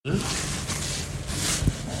If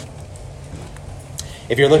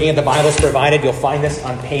you're looking at the Bibles provided, you'll find this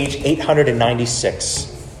on page 896.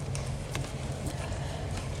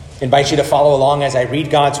 I invite you to follow along as I read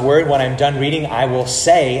God's word. When I'm done reading, I will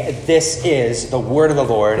say, "This is the word of the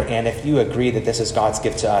Lord." And if you agree that this is God's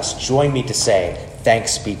gift to us, join me to say,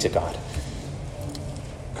 "Thanks be to God."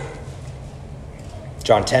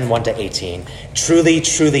 John 10, 1-18. "Truly,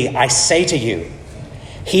 truly, I say to you,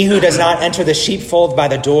 he who does not enter the sheepfold by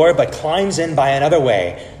the door, but climbs in by another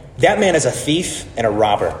way, that man is a thief and a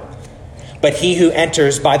robber. But he who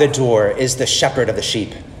enters by the door is the shepherd of the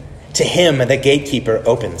sheep. To him the gatekeeper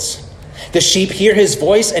opens. The sheep hear his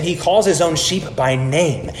voice, and he calls his own sheep by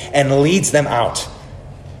name and leads them out.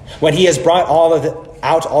 When he has brought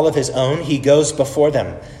out all of his own, he goes before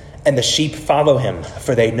them, and the sheep follow him,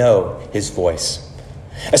 for they know his voice.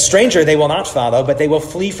 A stranger they will not follow, but they will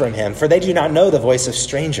flee from him, for they do not know the voice of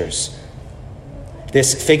strangers."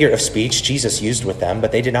 This figure of speech Jesus used with them,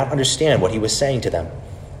 but they did not understand what he was saying to them.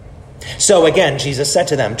 So again, Jesus said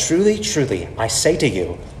to them, "Truly, truly, I say to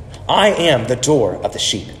you, I am the door of the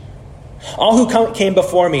sheep. All who came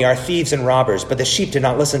before me are thieves and robbers, but the sheep did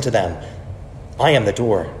not listen to them. I am the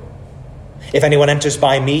door. If anyone enters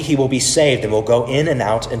by me, he will be saved and will go in and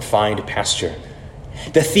out and find pasture.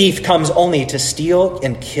 The thief comes only to steal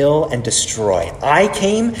and kill and destroy. I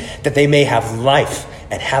came that they may have life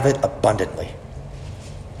and have it abundantly.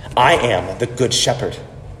 I am the good shepherd.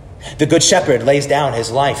 The good shepherd lays down his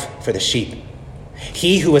life for the sheep.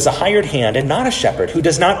 He who is a hired hand and not a shepherd, who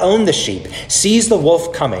does not own the sheep, sees the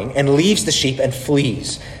wolf coming and leaves the sheep and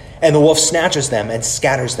flees, and the wolf snatches them and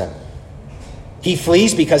scatters them. He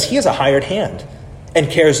flees because he is a hired hand and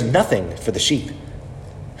cares nothing for the sheep.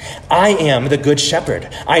 I am the good shepherd.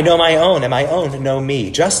 I know my own, and my own know me,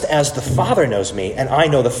 just as the Father knows me, and I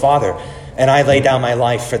know the Father, and I lay down my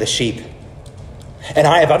life for the sheep. And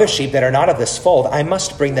I have other sheep that are not of this fold. I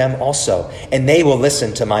must bring them also, and they will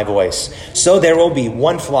listen to my voice. So there will be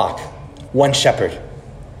one flock, one shepherd.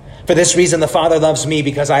 For this reason the Father loves me,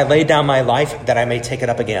 because I lay down my life that I may take it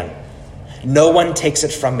up again. No one takes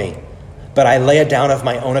it from me, but I lay it down of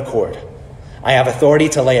my own accord. I have authority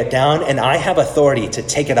to lay it down, and I have authority to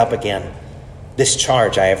take it up again. This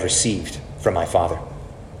charge I have received from my Father."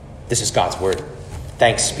 This is God's word.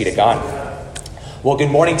 Thanks be to God. Well,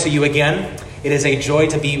 good morning to you again. It is a joy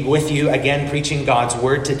to be with you again preaching God's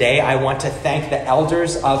word today. I want to thank the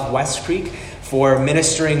elders of West Creek for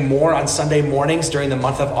ministering more on Sunday mornings during the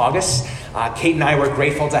month of August. Kate and I were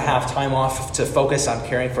grateful to have time off to focus on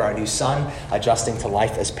caring for our new son, adjusting to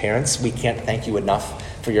life as parents. We can't thank you enough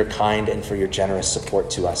for your kind and for your generous support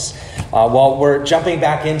to us. Well, we're jumping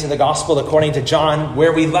back into the gospel according to John,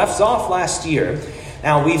 where we left off last year.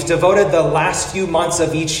 Now, we've devoted the last few months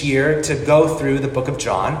of each year to go through the book of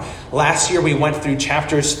John. Last year, we went through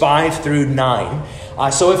chapters 5 through 9.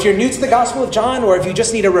 So if you're new to the Gospel of John, or if you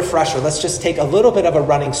just need a refresher, let's just take a little bit of a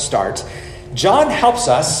running start. John helps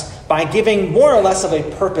us by giving more or less of a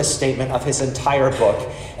purpose statement of his entire book.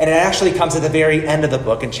 And it actually comes at the very end of the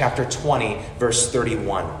book in chapter 20, verse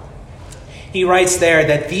 31. He writes there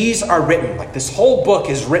that these are written, like this whole book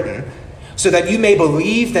is written, so that you may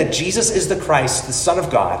believe that Jesus is the Christ, the Son of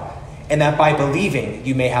God, and that by believing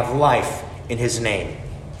you may have life in his name.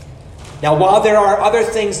 Now, while there are other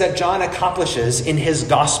things that John accomplishes in his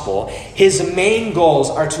gospel, his main goals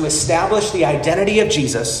are to establish the identity of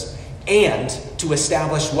Jesus and to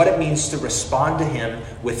establish what it means to respond to him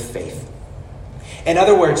with faith. In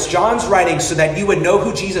other words, John's writing so that you would know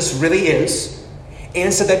who Jesus really is,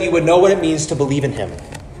 and so that you would know what it means to believe in him.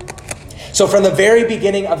 So from the very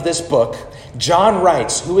beginning of this book, John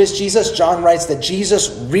writes, who is Jesus? John writes that Jesus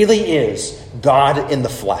really is God in the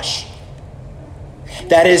flesh.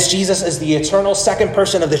 That is, Jesus is the eternal second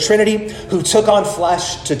person of the Trinity who took on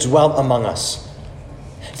flesh to dwell among us.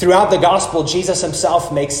 Throughout the gospel, Jesus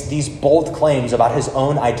himself makes these bold claims about his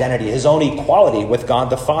own identity, his own equality with God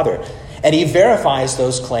the Father. And he verifies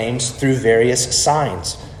those claims through various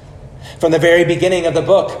signs. From the very beginning of the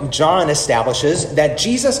book, John establishes that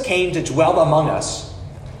Jesus came to dwell among us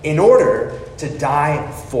in order to die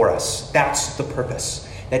for us. That's the purpose.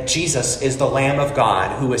 That Jesus is the Lamb of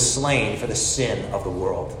God who was slain for the sin of the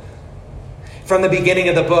world. From the beginning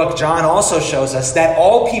of the book, John also shows us that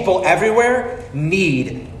all people everywhere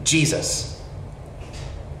need Jesus.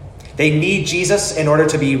 They need Jesus in order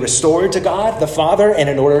to be restored to God the Father and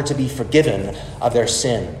in order to be forgiven of their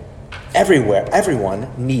sin. Everywhere, everyone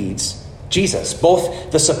needs Jesus.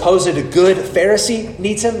 Both the supposed good Pharisee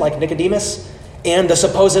needs him, like Nicodemus, and the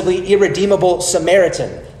supposedly irredeemable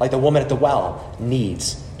Samaritan, like the woman at the well,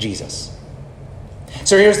 needs Jesus.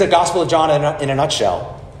 So here's the Gospel of John in a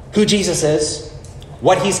nutshell. Who Jesus is,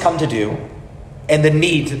 what he's come to do, and the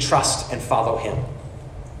need to trust and follow him.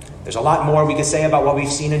 There's a lot more we could say about what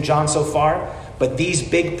we've seen in John so far, but these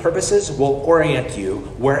big purposes will orient you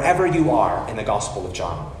wherever you are in the Gospel of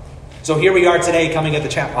John. So here we are today coming at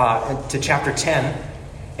to chapter 10.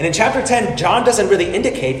 And in chapter 10, John doesn't really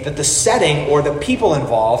indicate that the setting or the people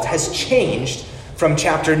involved has changed from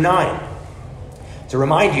chapter 9. To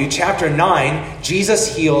remind you, chapter 9,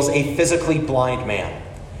 Jesus heals a physically blind man.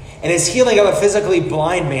 And his healing of a physically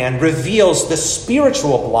blind man reveals the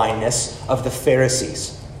spiritual blindness of the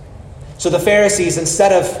Pharisees. So the Pharisees,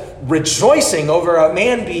 instead of rejoicing over a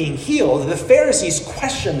man being healed, the Pharisees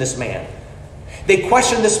question this man. They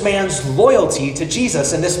question this man's loyalty to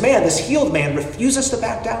Jesus. And this healed man, refuses to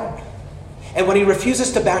back down. And when he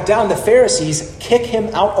refuses to back down, the Pharisees kick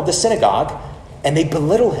him out of the synagogue and they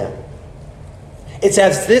belittle him. It's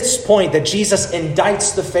at this point that Jesus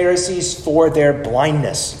indicts the Pharisees for their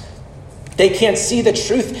blindness. They can't see the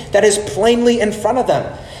truth that is plainly in front of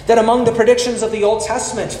them. That among the predictions of the Old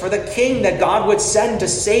Testament for the king that God would send to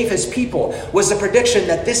save his people was the prediction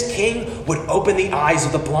that this king would open the eyes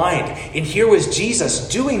of the blind. And here was Jesus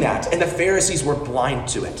doing that, and the Pharisees were blind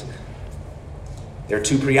to it. They're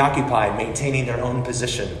too preoccupied maintaining their own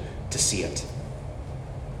position to see it.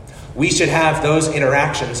 We should have those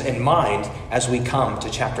interactions in mind as we come to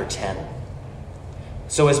chapter 10.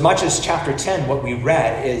 So as much as chapter 10, what we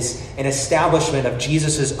read is an establishment of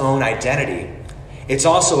Jesus' own identity, it's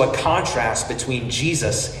also a contrast between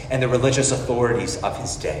Jesus and the religious authorities of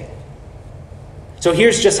his day. So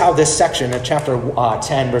here's just how this section of chapter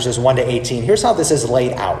 10, verses 1 to 18, here's how this is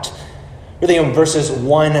laid out. Really in verses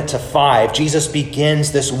 1 to 5, Jesus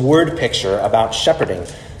begins this word picture about shepherding.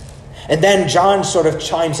 And then John sort of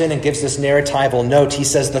chimes in and gives this narratival note. He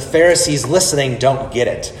says the Pharisees listening don't get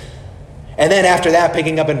it. And then after that,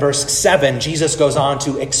 picking up in verse 7, Jesus goes on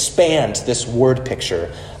to expand this word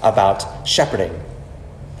picture about shepherding.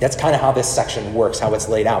 That's kind of how this section works, how it's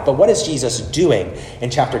laid out. But what is Jesus doing in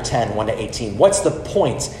chapter 10, 1 to 18? What's the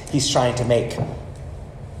point he's trying to make?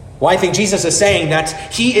 Well, I think Jesus is saying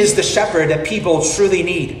that he is the shepherd that people truly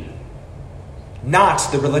need,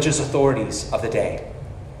 not the religious authorities of the day.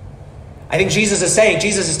 I think Jesus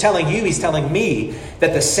is telling you, he's telling me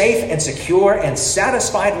that the safe and secure and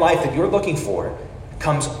satisfied life that you're looking for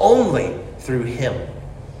comes only through him,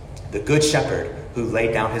 the good shepherd who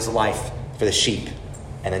laid down his life for the sheep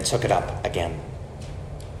and then took it up again.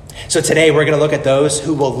 So today we're going to look at those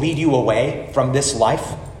who will lead you away from this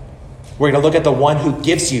life. We're going to look at the one who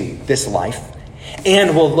gives you this life.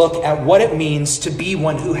 And we'll look at what it means to be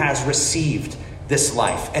one who has received this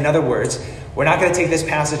life. In other words, we're not going to take this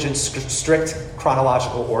passage in strict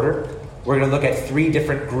chronological order. We're going to look at three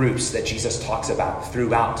different groups that Jesus talks about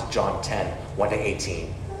throughout John 10, 1 to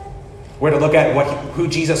 18. We're going to look at who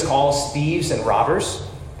Jesus calls thieves and robbers.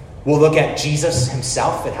 We'll look at Jesus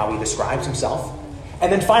himself and how he describes himself.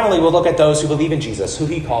 And then finally, we'll look at those who believe in Jesus, who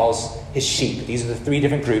he calls his sheep. These are the three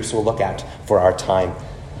different groups we'll look at for our time.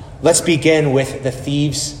 Let's begin with the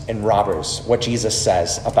thieves and robbers, what Jesus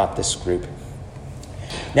says about this group.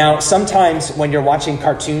 Now, sometimes when you're watching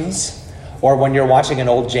cartoons or when you're watching an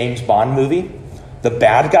old James Bond movie, the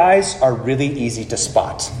bad guys are really easy to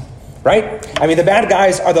spot, right? I mean, the bad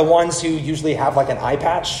guys are the ones who usually have like an eye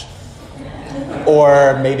patch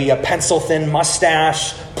or maybe a pencil-thin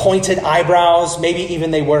mustache, pointed eyebrows, maybe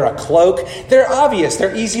even they wear a cloak. They're obvious.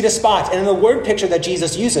 They're easy to spot. And in the word picture that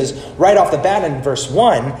Jesus uses right off the bat in verse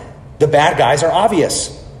 1, the bad guys are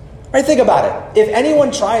obvious. Right, think about it. If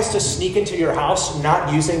anyone tries to sneak into your house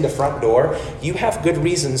not using the front door, you have good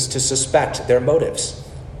reasons to suspect their motives.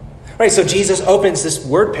 Right, so Jesus opens this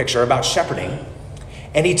word picture about shepherding,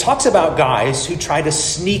 and he talks about guys who try to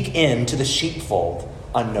sneak into the sheepfold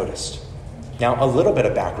unnoticed. Now, a little bit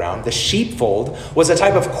of background. The sheepfold was a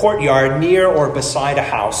type of courtyard near or beside a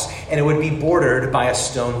house, and it would be bordered by a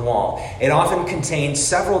stone wall. It often contained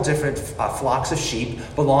several different flocks of sheep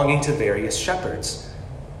belonging to various shepherds.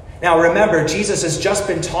 Now remember, Jesus has just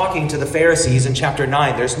been talking to the Pharisees in chapter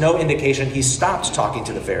 9. There's no indication he stopped talking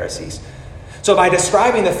to the Pharisees. So by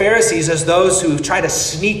describing the Pharisees as those who try to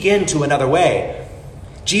sneak into another way,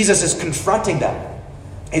 Jesus is confronting them.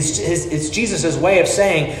 It's Jesus' way of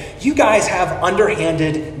saying, you guys have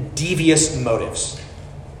underhanded, devious motives.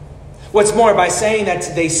 What's more, by saying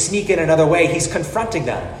that they sneak in another way, he's confronting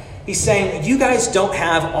them. He's saying, you guys don't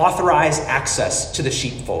have authorized access to the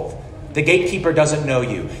sheepfold. The gatekeeper doesn't know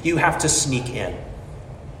you. You have to sneak in.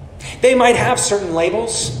 They might have certain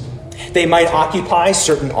labels. They might occupy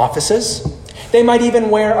certain offices. They might even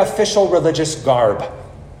wear official religious garb.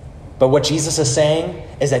 But what Jesus is saying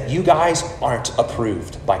is that you guys aren't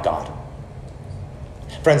approved by God.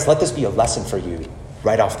 Friends, let this be a lesson for you.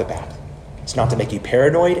 right off the bat. It's not to make you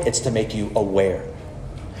paranoid, it's to make you aware.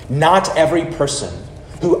 Not every person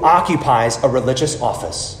who occupies a religious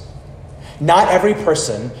office, not every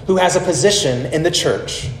person who has a position in the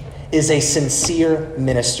church is a sincere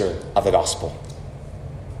minister of the gospel.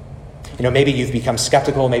 Maybe you've become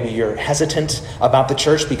skeptical, maybe you're hesitant about the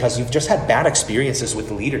church because you've just had bad experiences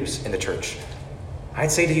with leaders in the church.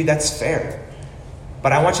 I'd say to you, that's fair.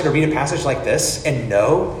 But I want you to read a passage like this and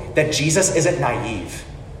know that Jesus isn't naive.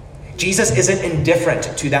 Jesus isn't indifferent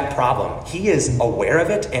to that problem. He is aware of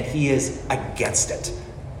it and he is against it.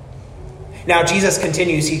 Now, Jesus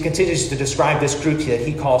continues to describe this group that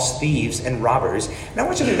he calls thieves and robbers. And I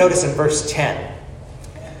want you to notice in verse 10,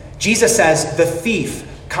 Jesus says, the thief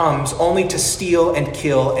comes only to steal and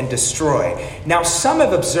kill and destroy. Now, some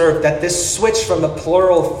have observed that this switch from the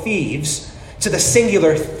plural thieves to the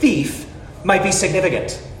singular thief might be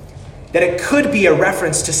significant. That it could be a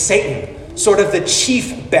reference to Satan, sort of the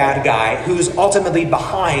chief bad guy who's ultimately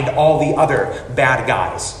behind all the other bad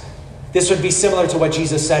guys. This would be similar to what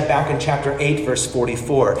Jesus said back in chapter 8, verse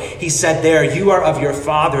 44. He said there, you are of your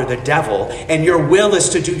father, the devil, and your will is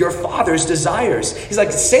to do your father's desires. He's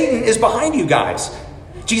like, Satan is behind you guys.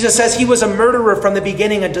 Jesus says he was a murderer from the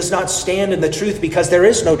beginning and does not stand in the truth because there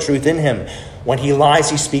is no truth in him. When he lies,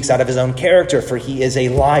 he speaks out of his own character, for he is a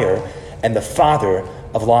liar and the father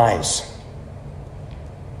of lies.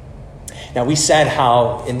 Now, we said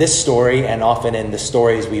how in this story and often in the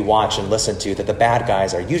stories we watch and listen to that the bad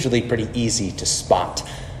guys are usually pretty easy to spot.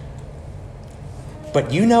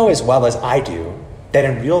 But you know as well as I do that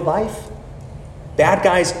in real life, bad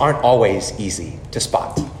guys aren't always easy to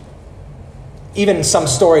spot. Even some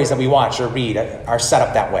stories that we watch or read are set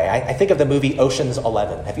up that way. I think of the movie Ocean's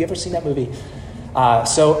 11. Have you ever seen that movie?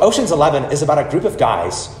 So Ocean's 11 is about a group of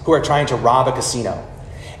guys who are trying to rob a casino.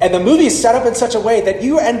 And the movie is set up in such a way that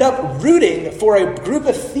you end up rooting for a group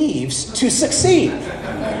of thieves to succeed.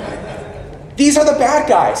 These are the bad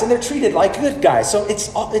guys, and they're treated like good guys. So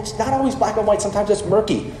it's not always black and white. Sometimes it's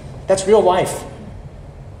murky. That's real life.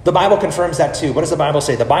 The Bible confirms that too. What does the Bible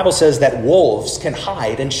say? The Bible says that wolves can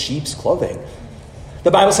hide in sheep's clothing. The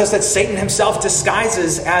Bible says that Satan himself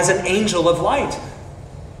disguises as an angel of light.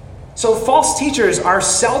 So false teachers are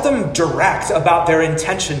seldom direct about their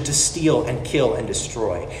intention to steal and kill and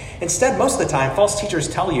destroy. Instead, most of the time, false teachers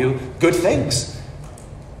tell you good things.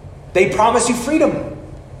 They promise you freedom,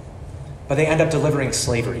 but they end up delivering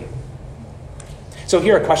slavery. So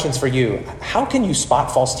here are questions for you. How can you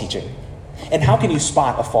spot false teaching? And how can you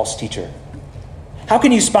spot a false teacher? How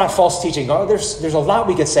can you spot false teaching? Oh, there's a lot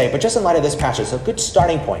we could say, but just in light of this passage, a good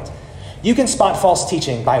starting point. You can spot false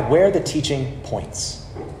teaching by where the teaching points.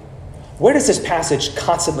 Where does this passage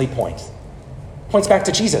constantly point? Points back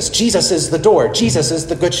to Jesus. Jesus is the door. Jesus is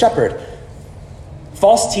the good shepherd.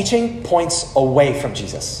 False teaching points away from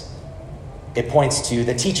Jesus. It points to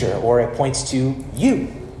the teacher, or it points to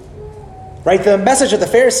you. Right? The message of the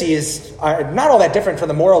Pharisees are not all that different from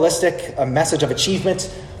the moralistic message of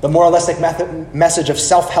achievement, the moralistic message of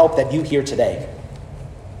self-help that you hear today.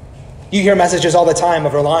 You hear messages all the time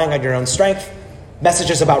of relying on your own strength,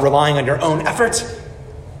 messages about relying on your own effort,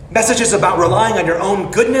 messages about relying on your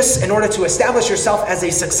own goodness in order to establish yourself as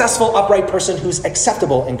a successful, upright person who's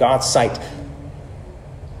acceptable in God's sight.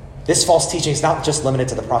 This false teaching is not just limited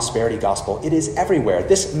to the prosperity gospel. It is everywhere.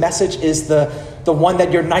 This message is the one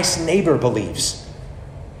that your nice neighbor believes.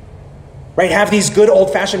 Right? Have these good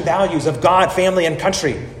old-fashioned values of God, family, and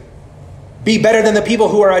country. Be better than the people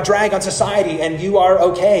who are a drag on society, and you are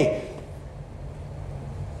okay.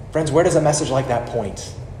 Friends, where does a message like that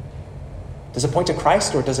point? Does it point to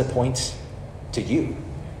Christ, or does it point to you?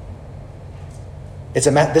 This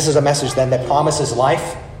is a message then that promises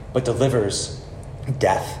life, but delivers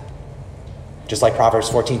death. Just like Proverbs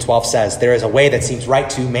 14:12 says, there is a way that seems right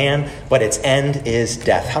to man, but its end is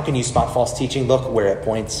death. How can you spot false teaching? Look where it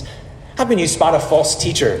points. How can you spot a false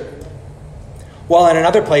teacher? Well, in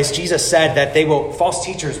another place, Jesus said that false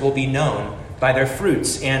teachers will be known by their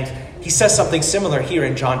fruits. And he says something similar here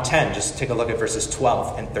in John 10. Just take a look at verses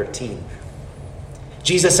 12 and 13.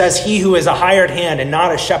 Jesus says, he who is a hired hand and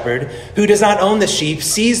not a shepherd, who does not own the sheep,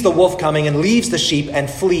 sees the wolf coming and leaves the sheep and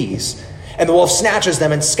flees. And the wolf snatches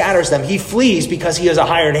them and scatters them. He flees because he is a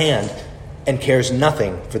hired hand and cares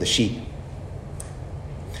nothing for the sheep.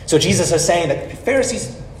 So Jesus is saying that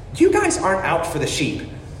Pharisees, you guys aren't out for the sheep.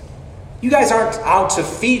 You guys aren't out to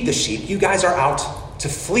feed the sheep. You guys are out to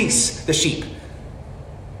fleece the sheep.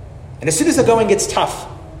 And as soon as the going gets tough,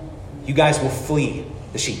 you guys will flee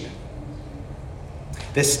the sheep.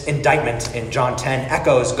 This indictment in John 10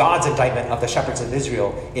 echoes God's indictment of the shepherds of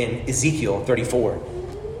Israel in Ezekiel 34,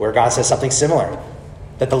 where God says something similar.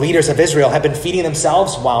 that the leaders of Israel have been feeding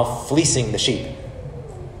themselves while fleecing the sheep.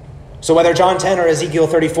 So whether John 10 or Ezekiel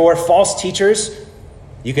 34, false teachers,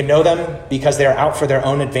 you can know them because they are out for their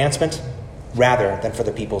own advancement rather than for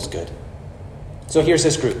the people's good. So here's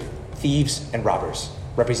this group, thieves and robbers,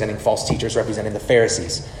 representing false teachers, representing the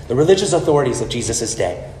Pharisees, the religious authorities of Jesus'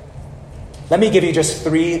 day. Let me give you just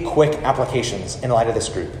 3 quick applications in light of this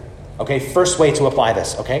group. Okay, first way to apply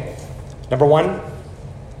this, okay? Number 1,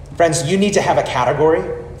 friends, you need to have a category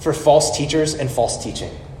for false teachers and false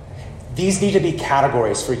teaching. These need to be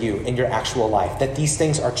categories for you in your actual life, that these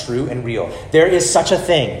things are true and real. There is such a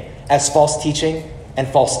thing as false teaching and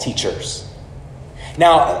false teachers.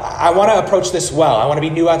 Now, I want to approach this well. I want to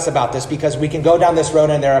be nuanced about this because we can go down this road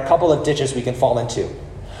and there are a couple of ditches we can fall into.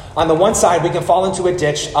 On the one side, we can fall into a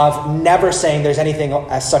ditch of never saying there's anything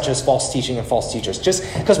as such as false teaching and false teachers, just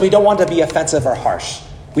because we don't want to be offensive or harsh.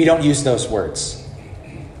 We don't use those words.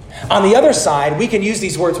 On the other side, we can use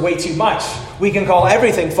these words way too much. We can call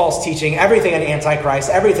everything false teaching, everything an antichrist,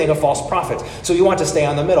 everything a false prophet. So you want to stay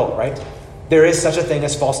on the middle, right? There is such a thing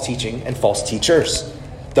as false teaching and false teachers.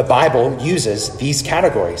 The Bible uses these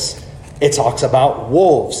categories. It talks about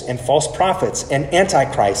wolves and false prophets and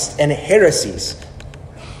antichrists and heresies.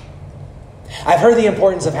 I've heard the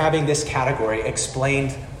importance of having this category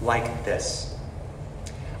explained like this.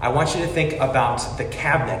 I want you to think about the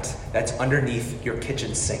cabinet that's underneath your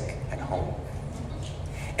kitchen sink at home.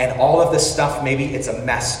 And all of the stuff, maybe it's a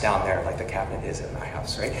mess down there like the cabinet is in my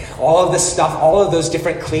house, right? All of this stuff, all of those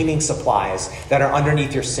different cleaning supplies that are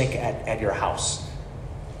underneath your sink at your house.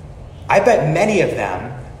 I bet many of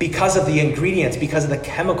them, because of the ingredients, because of the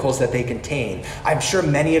chemicals that they contain, I'm sure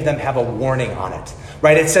many of them have a warning on it,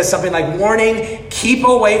 right? It says something like, warning, keep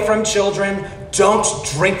away from children, don't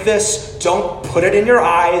drink this, don't put it in your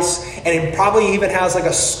eyes, and it probably even has like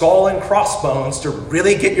a skull and crossbones to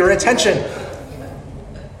really get your attention.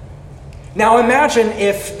 Now imagine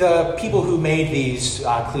if the people who made these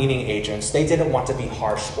cleaning agents, they didn't want to be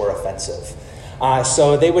harsh or offensive.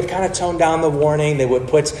 So they would kind of tone down the warning. They would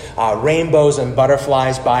put rainbows and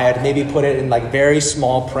butterflies by it, maybe put it in like very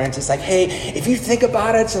small print. It's like, hey, if you think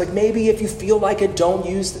about it, it's like maybe if you feel like it, don't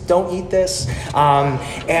eat this.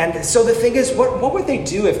 And so the thing is, what would they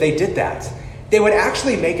do if they did that? They would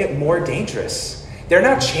actually make it more dangerous. They're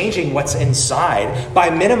not changing what's inside. By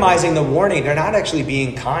minimizing the warning, they're not actually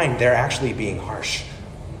being kind. They're actually being harsh.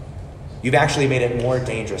 You've actually made it more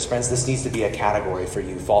dangerous. Friends, this needs to be a category for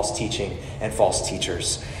you, false teaching and false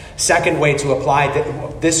teachers. Second way to apply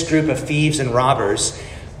this group of thieves and robbers,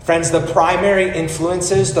 friends, the primary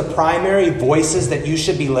influences, the primary voices that you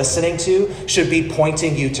should be listening to should be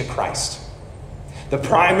pointing you to Christ. The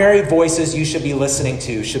primary voices you should be listening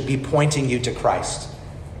to should be pointing you to Christ.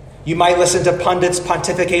 You might listen to pundits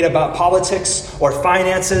pontificate about politics or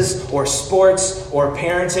finances or sports or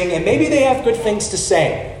parenting, and maybe they have good things to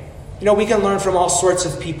say. You know, we can learn from all sorts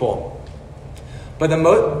of people. But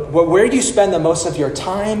where you spend the most of your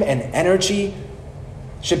time and energy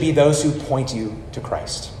should be those who point you to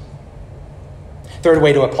Christ. Third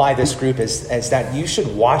way to apply this group is that you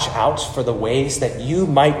should watch out for the ways that you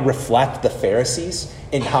might reflect the Pharisees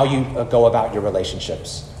in how you go about your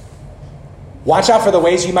relationships. Watch out for the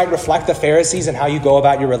ways you might reflect the Pharisees and how you go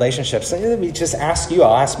about your relationships. Let me just ask you,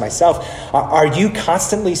 I'll ask myself, are you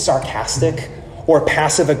constantly sarcastic or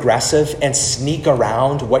passive-aggressive and sneak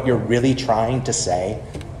around what you're really trying to say?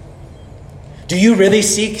 Do you really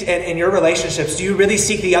seek, in your relationships, do you really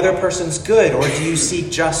seek the other person's good, or do you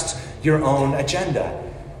seek just your own agenda?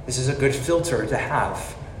 This is a good filter to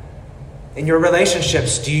have. In your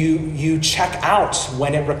relationships, do you check out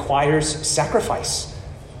when it requires sacrifice?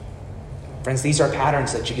 Friends, these are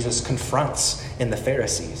patterns that Jesus confronts in the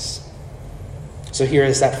Pharisees. So here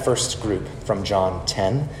is that first group from John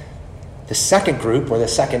 10. The second group, or the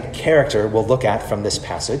second character we'll look at from this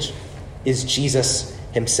passage, is Jesus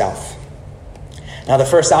himself. Now, the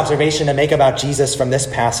first observation to make about Jesus from this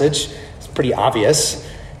passage, it's pretty obvious,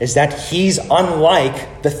 is that he's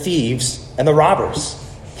unlike the thieves and the robbers.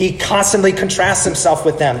 He constantly contrasts himself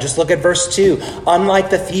with them. Just look at verse 2.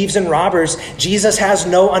 Unlike the thieves and robbers, Jesus has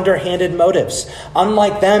no underhanded motives.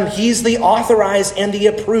 Unlike them, he's the authorized and the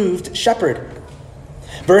approved shepherd.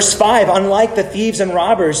 Verse 5, unlike the thieves and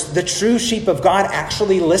robbers, the true sheep of God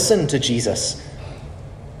actually listen to Jesus.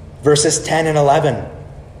 Verses 10 and 11,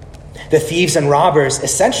 the thieves and robbers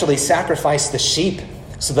essentially sacrifice the sheep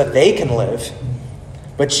so that they can live.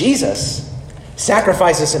 But Jesus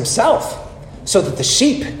sacrifices himself so that the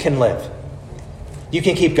sheep can live. You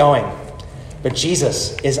can keep going, but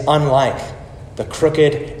Jesus is unlike the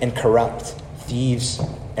crooked and corrupt thieves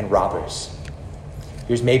and robbers.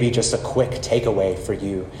 Here's maybe just a quick takeaway for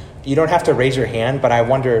you You don't have to raise your hand, but I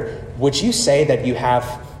wonder, would you say that you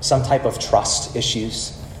have some type of trust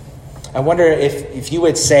issues? I wonder if you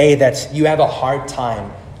would say that you have a hard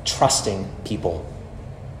time trusting people.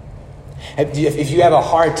 If you have a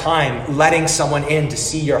hard time letting someone in to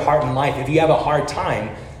see your heart and life, if you have a hard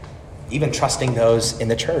time even trusting those in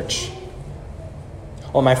the church.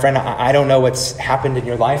 Well, my friend, I don't know what's happened in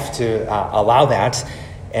your life to allow that.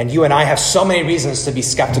 And you and I have so many reasons to be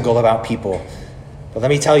skeptical about people. But let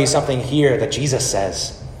me tell you something here that Jesus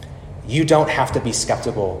says. You don't have to be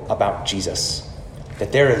skeptical about Jesus.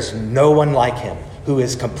 That there is no one like him who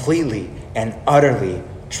is completely and utterly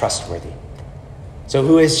trustworthy. So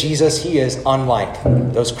who is Jesus? He is unlike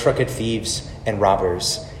those crooked thieves and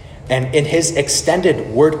robbers. And in his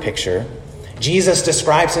extended word picture, Jesus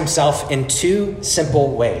describes himself in two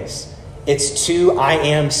simple ways. It's two I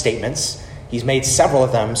am statements. He's made several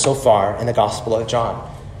of them so far in the Gospel of John.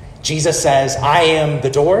 Jesus says, I am the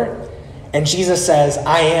door. And Jesus says,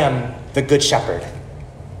 I am the good shepherd.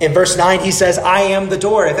 In verse 9, he says, I am the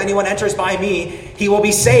door. If anyone enters by me, he will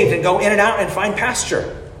be saved and go in and out and find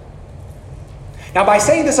pasture. Now, by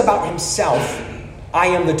saying this about himself, I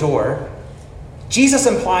am the door, Jesus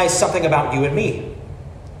implies something about you and me.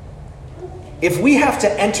 If we have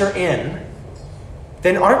to enter in,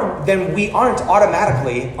 then we aren't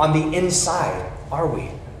automatically on the inside, are we?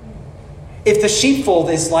 If the sheepfold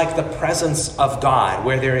is like the presence of God,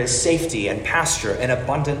 where there is safety and pasture and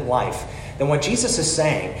abundant life, then what Jesus is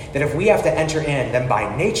saying, that if we have to enter in, then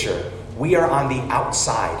by nature, we are on the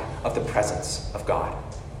outside of the presence of God.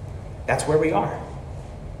 That's where we are.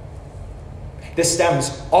 This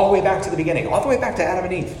stems all the way back to the beginning, all the way back to Adam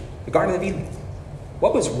and Eve, the Garden of Eden.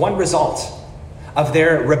 What was one result of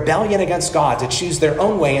their rebellion against God to choose their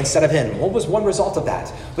own way instead of him? What was one result of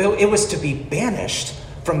that? Well, it was to be banished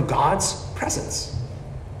from God's presence.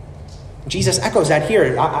 Jesus echoes that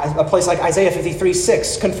here. A place like Isaiah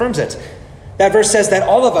 53:6 confirms it. That verse says that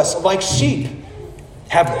all of us, like sheep,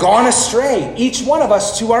 have gone astray, each one of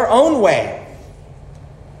us to our own way.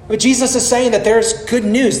 But Jesus is saying that there's good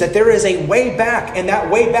news, that there is a way back, and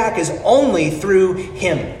that way back is only through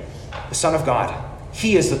him, the Son of God.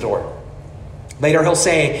 He is the door. Later he'll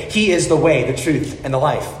say, he is the way, the truth, and the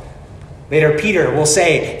life. Later Peter will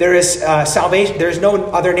say, there is salvation, there is no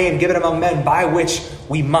other name given among men by which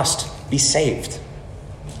we must be saved.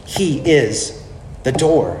 He is the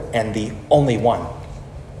door and the only one.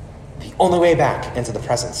 The only way back into the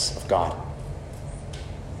presence of God.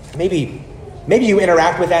 Maybe you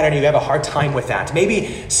interact with that and you have a hard time with that.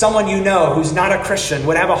 Maybe someone you know who's not a Christian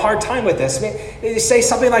would have a hard time with this. They say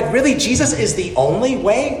something like, really, Jesus is the only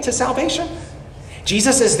way to salvation?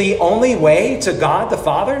 Jesus is the only way to God the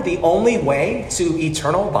Father? The only way to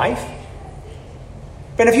eternal life?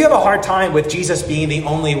 But if you have a hard time with Jesus being the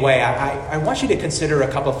only way, I want you to consider a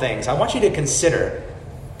couple things. I want you to consider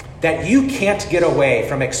that you can't get away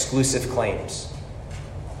from exclusive claims.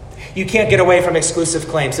 You can't get away from exclusive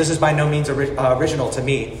claims. This is by no means original to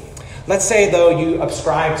me. Let's say, though, you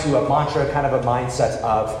ascribe to a mantra, kind of a mindset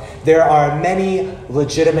of, there are many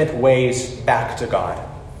legitimate ways back to God.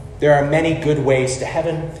 There are many good ways to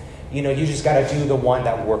heaven. You just got to do the one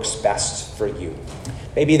that works best for you.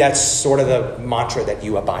 Maybe that's sort of the mantra that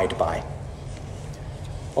you abide by.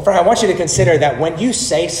 Well, friend, I want you to consider that when you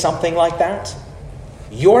say something like that,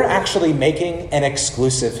 you're actually making an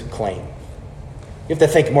exclusive claim. You have to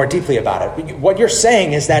think more deeply about it. What you're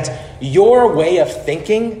saying is that your way of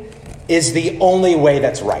thinking is the only way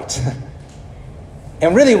that's right.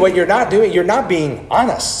 And really what you're not doing, you're not being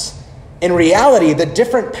honest. In reality, the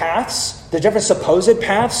different paths, the different supposed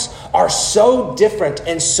paths are so different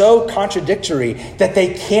and so contradictory that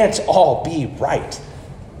they can't all be right.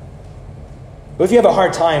 But if you have a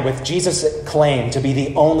hard time with Jesus' claim to be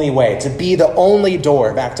the only way, to be the only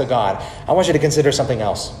door back to God, I want you to consider something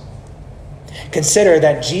else. Consider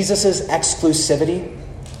that Jesus' exclusivity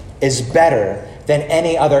is better than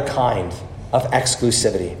any other kind of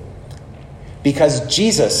exclusivity. Because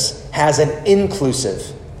Jesus has an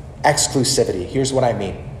inclusive exclusivity. Here's what I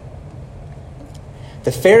mean.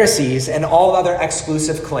 The Pharisees and all other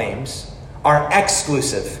exclusive claims are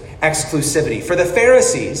exclusivity. For the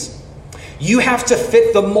Pharisees, you have to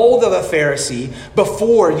fit the mold of a Pharisee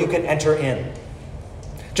before you can enter in.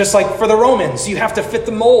 Just like for the Romans, you have to fit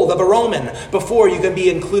the mold of a Roman before you can be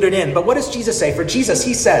included in. But what does Jesus say? For Jesus,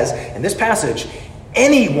 he says in this passage,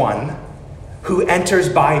 anyone who enters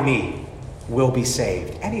by me will be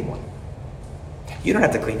saved. Anyone. You don't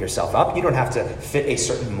have to clean yourself up. You don't have to fit a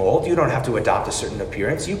certain mold. You don't have to adopt a certain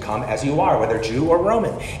appearance. You come as you are, whether Jew or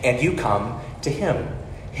Roman, and you come to him.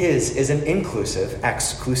 His is an inclusive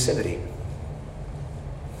exclusivity.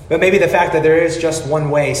 But maybe the fact that there is just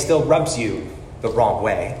one way still rubs you the wrong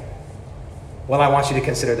way. Well, I want you to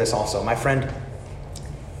consider this also. My friend,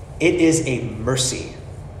 it is a mercy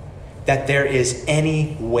that there is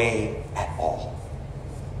any way at all.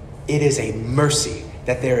 It is a mercy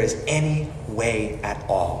that there is any way at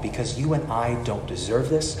all, because you and I don't deserve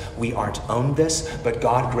this. We aren't owed this, but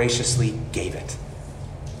God graciously gave it.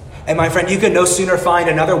 And my friend, you can no sooner find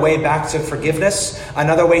another way back to forgiveness,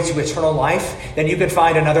 another way to eternal life, than you can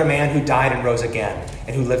find another man who died and rose again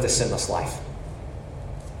and who lived a sinless life.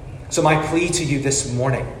 So my plea to you this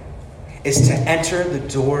morning is to enter the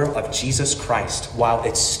door of Jesus Christ while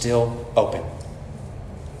it's still open.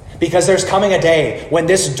 Because there's coming a day when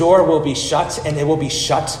this door will be shut, and it will be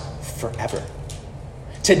shut forever.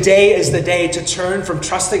 Today is the day to turn from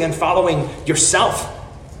trusting and following yourself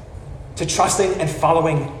to trusting and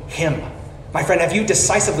following him. My friend, have you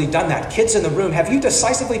decisively done that? Kids in the room, have you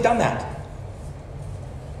decisively done that?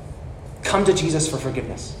 Come to Jesus for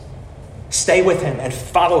forgiveness. Stay with him and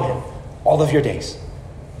follow him all of your days.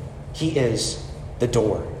 He is the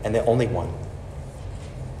door and the only one.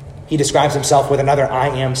 He describes himself with another I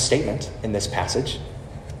am statement in this passage.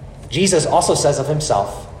 Jesus also says of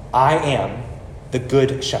himself, I am the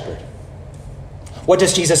good shepherd. What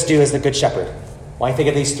does Jesus do as the good shepherd? Well, I think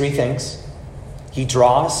of these three things. He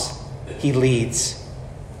draws, he leads,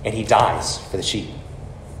 and he dies for the sheep.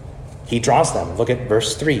 He draws them. Look at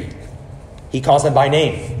verse 3. He calls them by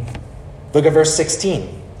name. Look at verse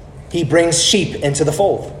 16. He brings sheep into the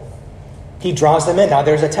fold. He draws them in. Now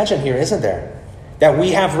there's a tension here, isn't there? That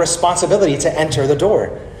we have responsibility to enter the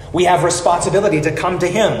door. We have responsibility to come to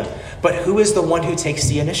him. But who is the one who takes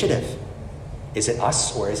the initiative? Is it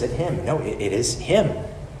us or is it him? No, it is him.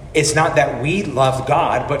 It's not that we loved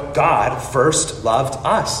God, but God first loved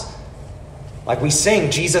us. Like we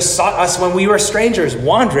sing, Jesus sought us when we were strangers,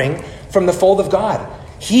 wandering from the fold of God.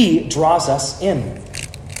 He draws us in.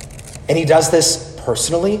 And he does this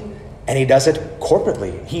personally, and he does it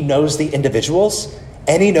corporately. He knows the individuals,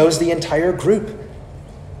 and he knows the entire group.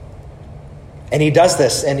 And he does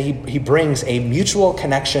this, and he brings a mutual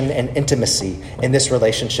connection and intimacy in this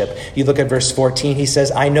relationship. You look at verse 14, he says,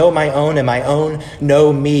 I know my own, and my own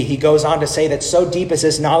know me. He goes on to say that so deep is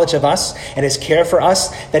his knowledge of us and his care for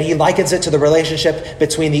us that he likens it to the relationship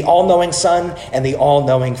between the all-knowing Son and the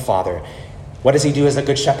all-knowing Father. What does he do as a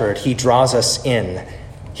good shepherd? He draws us in.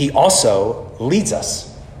 He also leads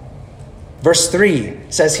us. Verse 3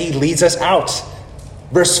 says he leads us out.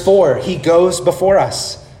 Verse 4, he goes before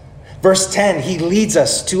us. Verse 10, he leads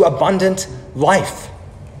us to abundant life.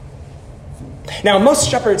 Now, most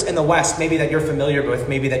shepherds in the West, maybe that you're familiar with,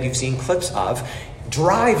 maybe that you've seen clips of,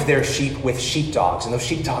 drive their sheep with sheepdogs, and those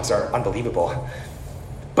sheepdogs are unbelievable.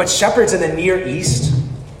 But shepherds in the Near East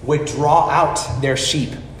would draw out their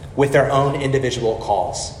sheep with their own individual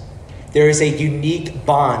calls. There is a unique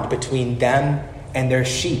bond between them and their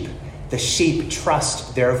sheep. The sheep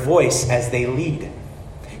trust their voice as they lead.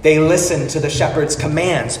 They listen to the shepherd's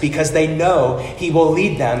commands because they know he will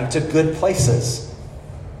lead them to good places.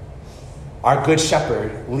 Our good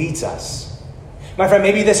shepherd leads us. My friend,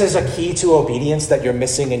 maybe this is a key to obedience that you're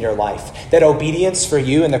missing in your life. That obedience for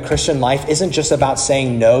you in the Christian life isn't just about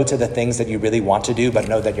saying no to the things that you really want to do, but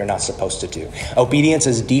know that you're not supposed to do. Obedience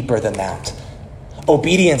is deeper than that.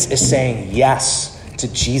 Obedience is saying yes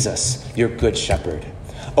to Jesus, your good shepherd.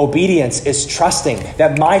 Obedience is trusting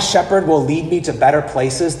that my shepherd will lead me to better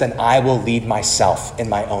places than I will lead myself in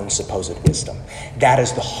my own supposed wisdom. That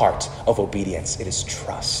is the heart of obedience. It is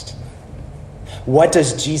trust. What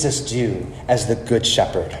does Jesus do as the good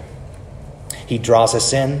shepherd? He draws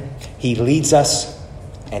us in, he leads us,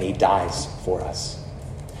 and he dies for us.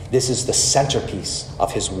 This is the centerpiece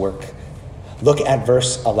of his work. Look at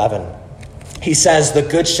verse 11. He says, the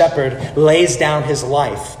good shepherd lays down his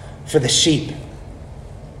life for the sheep.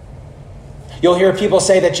 You'll hear people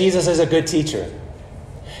say that Jesus is a good teacher.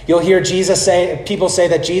 You'll hear people say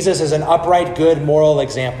that Jesus is an upright, good, moral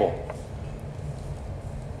example.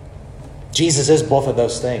 Jesus is both of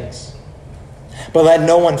those things. But let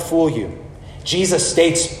no one fool you. Jesus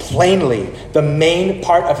states plainly the main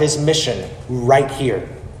part of his mission right here,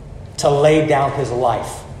 to lay down his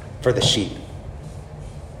life for the sheep.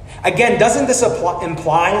 Again, doesn't this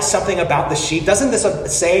imply something about the sheep? Doesn't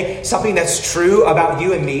this say something that's true about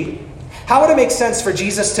you and me? How would it make sense for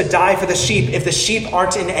Jesus to die for the sheep if the sheep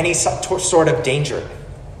aren't in any sort of danger?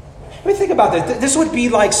 Let me think about this. This would be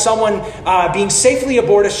like someone being safely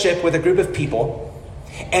aboard a ship with a group of people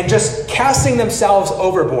and just casting themselves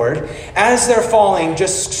overboard as they're falling,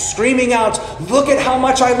 just screaming out, "Look at how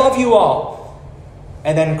much I love you all,"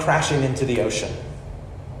 and then crashing into the ocean.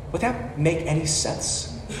 Would that make any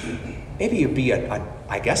sense? maybe it'd be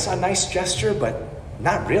I guess a nice gesture, but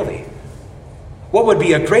not really. What would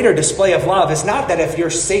be a greater display of love is not that if you're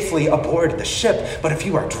safely aboard the ship, but if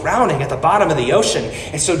you are drowning at the bottom of the ocean.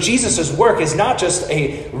 And so Jesus' work is not just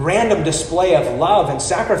a random display of love and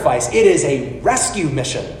sacrifice. It is a rescue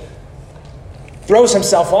mission. Throws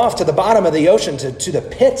himself off to the bottom of the ocean, to the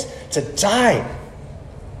pit, to die.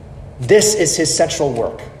 This is his central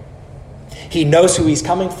work. He knows who he's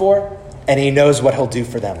coming for, and he knows what he'll do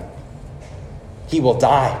for them. He will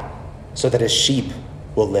die so that his sheep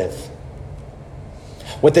will live.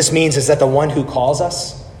 What this means is that the one who calls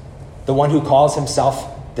us, the one who calls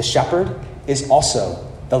himself the shepherd, is also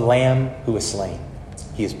the lamb who is slain.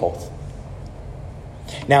 He is both.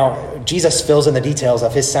 Now, Jesus fills in the details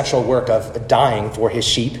of his central work of dying for his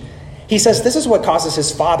sheep. He says this is what causes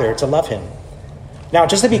his Father to love him. Now,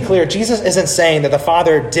 just to be clear, Jesus isn't saying that the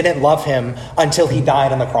Father didn't love him until he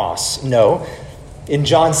died on the cross. No. In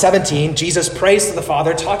John 17, Jesus prays to the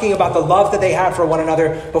Father, talking about the love that they had for one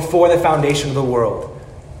another before the foundation of the world.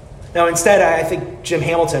 Now, instead, I think Jim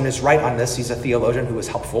Hamilton is right on this. He's a theologian who is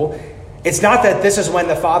helpful. It's not that this is when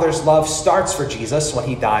the Father's love starts for Jesus, when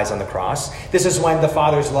he dies on the cross. This is when the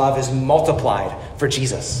Father's love is multiplied for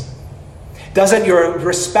Jesus. Doesn't your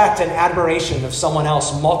respect and admiration of someone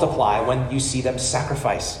else multiply when you see them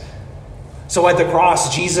sacrifice? So at the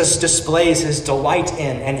cross, Jesus displays his delight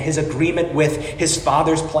in and his agreement with his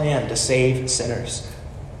Father's plan to save sinners.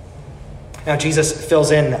 Now, Jesus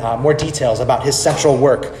fills in more details about his central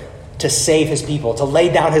work to save his people, to lay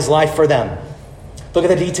down his life for them. Look at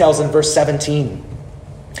the details in verse 17.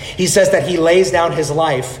 He says that he lays down his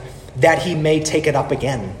life that he may take it up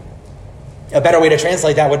again. A better way to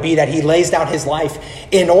translate that would be that he lays down his life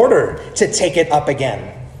in order to take it up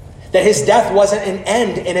again. That his death wasn't an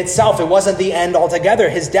end in itself. It wasn't the end altogether.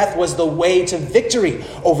 His death was the way to victory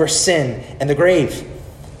over sin and the grave.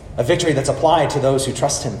 A victory that's applied to those who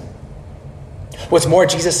trust him. What's more,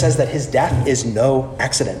 Jesus says that his death is no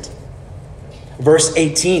accident. Verse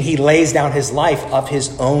 18, he lays down his life of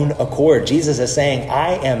his own accord. Jesus is saying,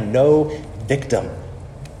 I am no victim.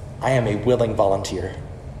 I am a willing volunteer.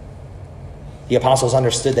 The apostles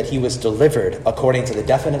understood that he was delivered according to the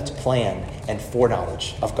definite plan and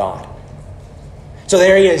foreknowledge of God. So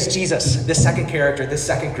there he is, Jesus, this second character, this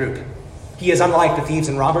second group. He is unlike the thieves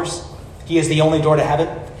and robbers. He is the only door to heaven.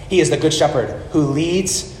 He is the good shepherd who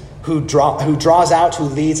leads, who draws out, who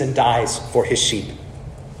leads and dies for his sheep.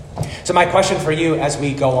 So my question for you as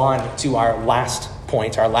we go on to our last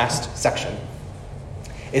point, our last section,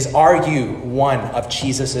 is, are you one of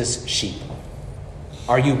Jesus' sheep?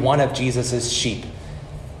 Are you one of Jesus' sheep?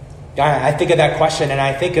 I think of that question, and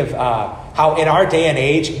I think of how in our day and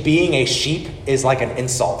age, being a sheep is like an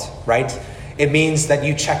insult, right? It means that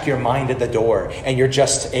you check your mind at the door and you're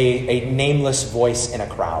just a nameless voice in a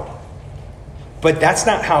crowd. But that's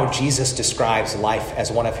not how Jesus describes life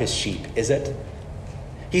as one of his sheep, is it?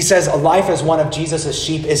 He says a life as one of Jesus'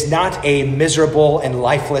 sheep is not a miserable and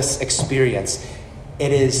lifeless experience.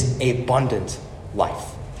 It is abundant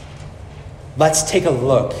life. Let's take a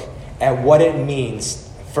look at what it means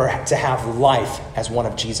to have life as one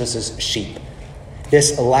of Jesus' sheep.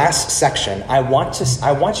 This last section, I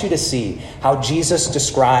want you to see how Jesus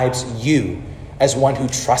describes you as one who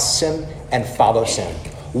trusts him and follows him.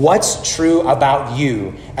 What's true about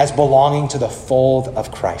you as belonging to the fold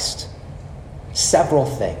of Christ? Several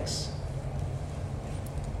things.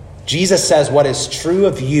 Jesus says what is true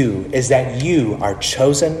of you is that you are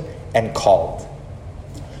chosen and called.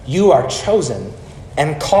 You are chosen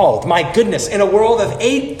and called. My goodness, in a world of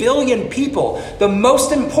 8 billion people, the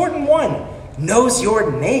most important one knows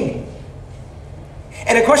your name.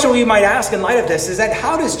 And a question we might ask in light of this is that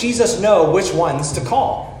how does Jesus know which ones to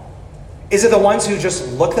call? Is it the ones who just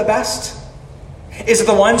look the best? Is it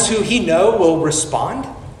the ones who he knows will respond?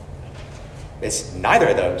 It's neither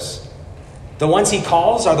of those. The ones he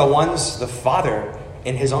calls are the ones the Father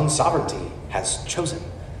in his own sovereignty has chosen.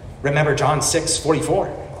 Remember John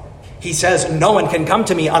 6:44. He says, no one can come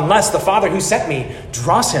to me unless the Father who sent me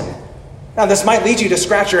draws him. Now, this might lead you to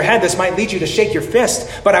scratch your head. This might lead you to shake your fist.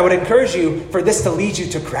 But I would encourage you for this to lead you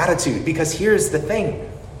to gratitude. Because here's the thing.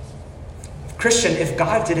 Christian, if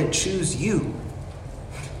God didn't choose you,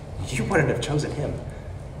 you wouldn't have chosen him.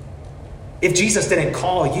 If Jesus didn't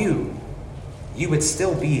call you, you would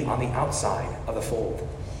still be on the outside of the fold.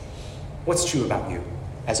 What's true about you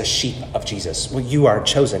as a sheep of Jesus? Well, you are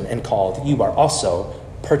chosen and called. You are also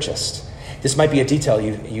purchased. This might be a detail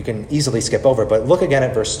you can easily skip over, but look again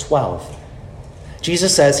at verse 12.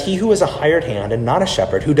 Jesus says, he who is a hired hand and not a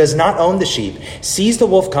shepherd, who does not own the sheep, sees the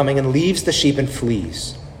wolf coming and leaves the sheep and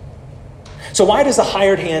flees. So why does the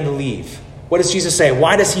hired hand leave? What does Jesus say?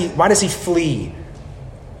 Why does he flee?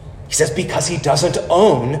 He says, because he doesn't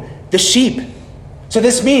own the sheep. So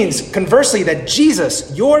this means, conversely, that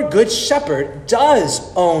Jesus, your good shepherd,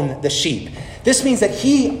 does own the sheep. This means that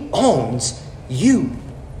he owns you.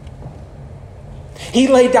 He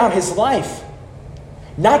laid down his life,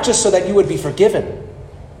 not just so that you would be forgiven,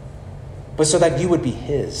 but so that you would be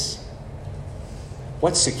his.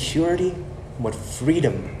 What security, what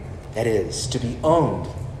freedom that is to be owned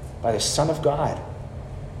by the Son of God.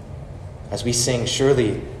 As we sing,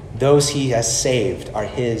 surely those he has saved are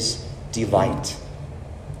his delight.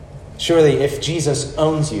 Surely if Jesus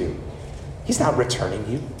owns you, he's not returning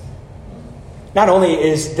you. Not only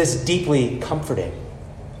is this deeply comforting,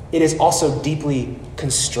 it is also deeply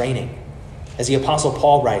constraining. As the Apostle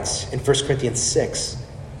Paul writes in 1 Corinthians 6,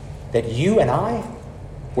 that you and I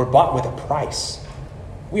were bought with a price.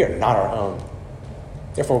 We are not our own.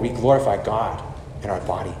 Therefore, we glorify God in our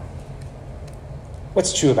body.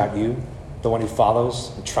 What's true about you, the one who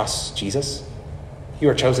follows and trusts Jesus? You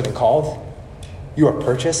are chosen and called. You are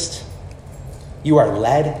purchased. You are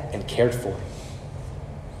led and cared for.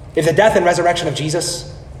 If the death and resurrection of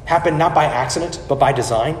Jesus happened not by accident, but by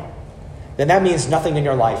design, then that means nothing in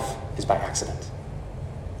your life is by accident.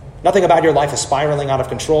 Nothing about your life is spiraling out of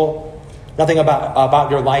control. Nothing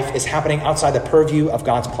about your life is happening outside the purview of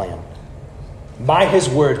God's plan. By his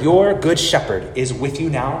word, your good shepherd is with you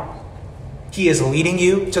now. He is leading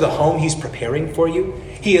you to the home he's preparing for you.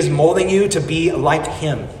 He is molding you to be like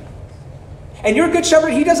him. And your good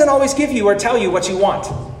shepherd, he doesn't always give you or tell you what you want.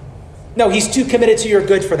 No, he's too committed to your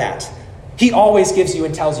good for that. He always gives you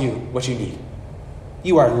and tells you what you need.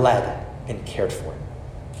 You are led and cared for.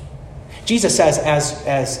 Jesus says,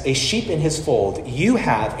 as a sheep in his fold, you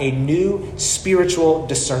have a new spiritual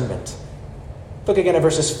discernment. Look again at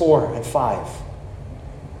verses 4 and 5.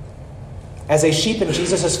 As a sheep in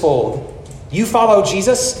Jesus' fold, you follow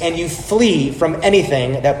Jesus and you flee from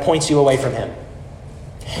anything that points you away from him.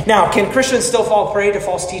 Now, can Christians still fall prey to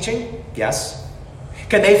false teaching? Yes.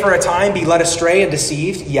 Can they for a time be led astray and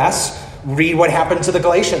deceived? Yes. Read what happened to the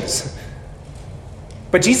Galatians.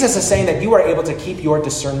 But Jesus is saying that you are able to keep your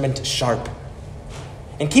discernment sharp.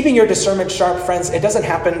 And keeping your discernment sharp, friends, it doesn't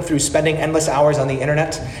happen through spending endless hours on the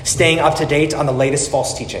internet, staying up to date on the latest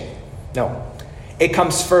false teaching. No. It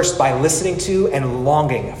comes first by listening to and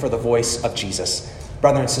longing for the voice of Jesus.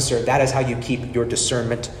 Brother and sister, that is how you keep your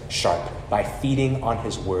discernment sharp, by feeding on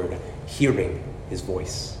his word, hearing his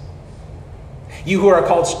voice. You who are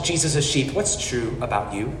called Jesus' sheep, what's true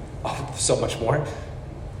about you? Oh, so much more.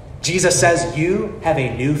 Jesus says you have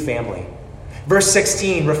a new family. Verse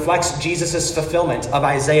 16 reflects Jesus' fulfillment of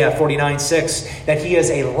Isaiah 49:6, that he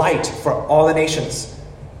is a light for all the nations.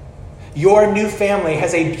 Your new family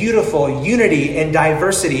has a beautiful unity in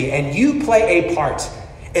diversity, and you play a part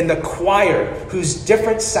in the choir whose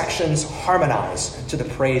different sections harmonize to the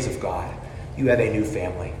praise of God. You have a new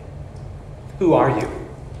family. Who are you?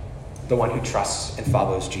 The one who trusts and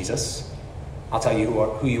follows Jesus? I'll tell you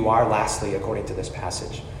who you are lastly, according to this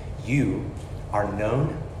passage. You are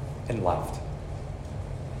known and loved.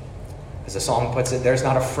 As the song puts it, there's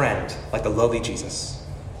not a friend like the lowly Jesus.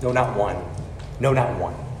 No, not one. No, not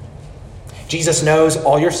one. Jesus knows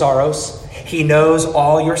all your sorrows. He knows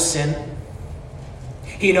all your sin.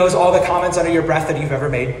 He knows all the comments under your breath that you've ever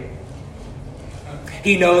made.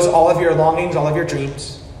 He knows all of your longings, all of your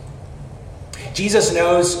dreams. Jesus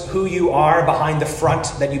knows who you are behind the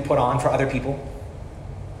front that you put on for other people.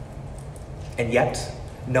 And yet,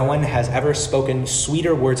 no one has ever spoken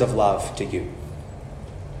sweeter words of love to you.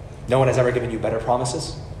 No one has ever given you better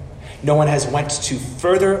promises. No one has went to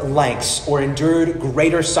further lengths or endured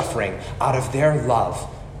greater suffering out of their love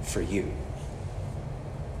for you.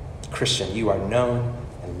 Christian, you are known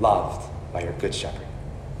and loved by your good shepherd.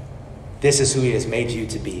 This is who he has made you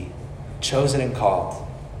to be, chosen and called,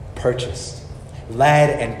 purchased, led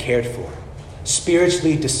and cared for,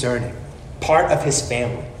 spiritually discerning, part of his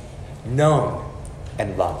family, known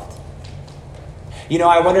and loved. You know,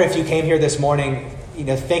 I wonder if you came here this morning,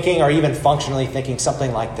 thinking or even functionally thinking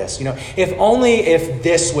something like this. If only if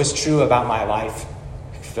this was true about my life,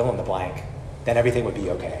 fill in the blank, then everything would be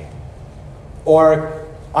okay. Or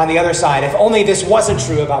on the other side, if only this wasn't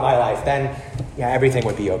true about my life, then everything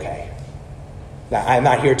would be okay. Now, I'm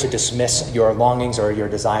not here to dismiss your longings or your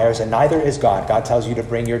desires, and neither is God. God tells you to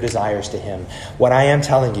bring your desires to him. What I am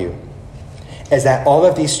telling you is that all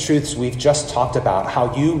of these truths we've just talked about,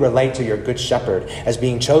 how you relate to your good shepherd as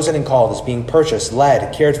being chosen and called, as being purchased,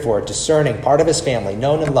 led, cared for, discerning, part of his family,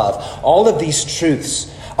 known and loved, all of these truths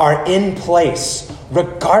are in place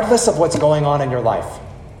regardless of what's going on in your life.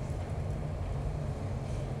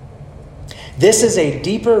 This is a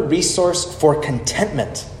deeper resource for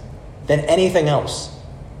contentment than anything else.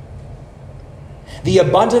 The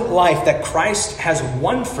abundant life that Christ has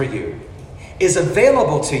won for you is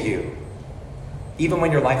available to you, even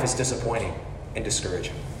when your life is disappointing and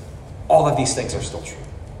discouraging. All of these things are still true.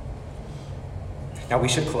 Now we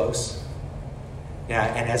should close. Yeah,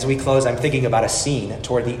 and as we close, I'm thinking about a scene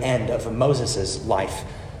toward the end of Moses' life.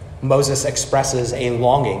 Moses expresses a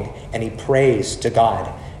longing and he prays to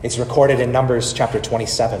God. It's recorded in Numbers chapter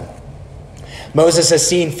 27. Moses has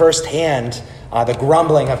seen firsthand the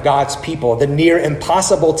grumbling of God's people, the near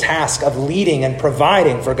impossible task of leading and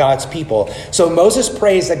providing for God's people. So Moses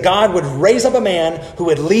prays that God would raise up a man who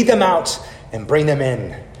would lead them out and bring them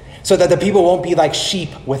in, so that the people won't be like sheep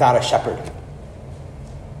without a shepherd.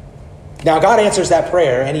 Now God answers that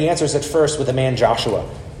prayer, and he answers it first with the man Joshua.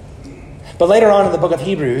 But later on in the book of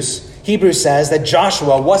Hebrews says that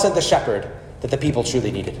Joshua wasn't the shepherd that the people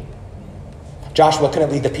truly needed. Joshua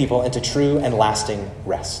couldn't lead the people into true and lasting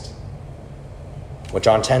rest. What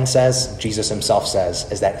John 10 says, Jesus himself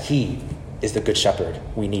says, is that he is the good shepherd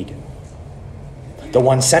we need. The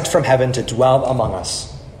one sent from heaven to dwell among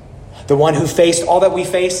us. The one who faced all that we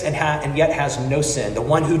face and yet has no sin. The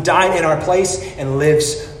one who died in our place and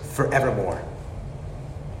lives forevermore.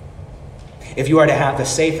 If you are to have the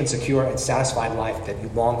safe and secure and satisfied life that you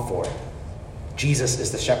long for, Jesus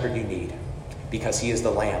is the shepherd you need, because he is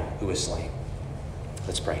the Lamb who is slain.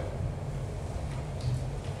 Let's pray.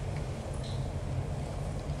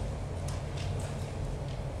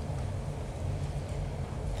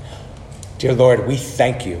 Dear Lord, we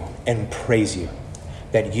thank you and praise you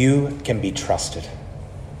that you can be trusted.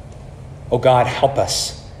 Oh God, help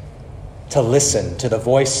us to listen to the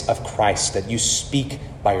voice of Christ that you speak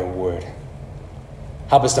by your word.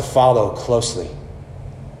 Help us to follow closely,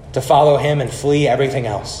 to follow him and flee everything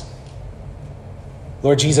else.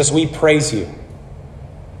 Lord Jesus, we praise you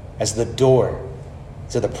as the door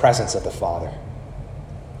to the presence of the Father,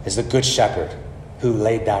 as the good shepherd who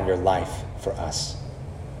laid down your life for us.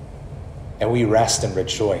 And we rest and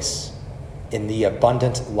rejoice in the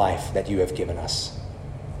abundant life that you have given us,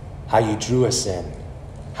 how you drew us in,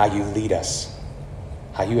 how you lead us,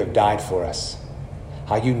 how you have died for us,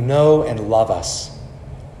 how you know and love us.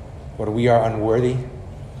 Lord, we are unworthy,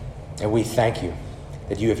 and we thank you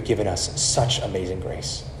that you have given us such amazing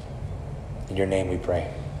grace. In your name we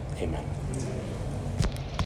pray. Amen.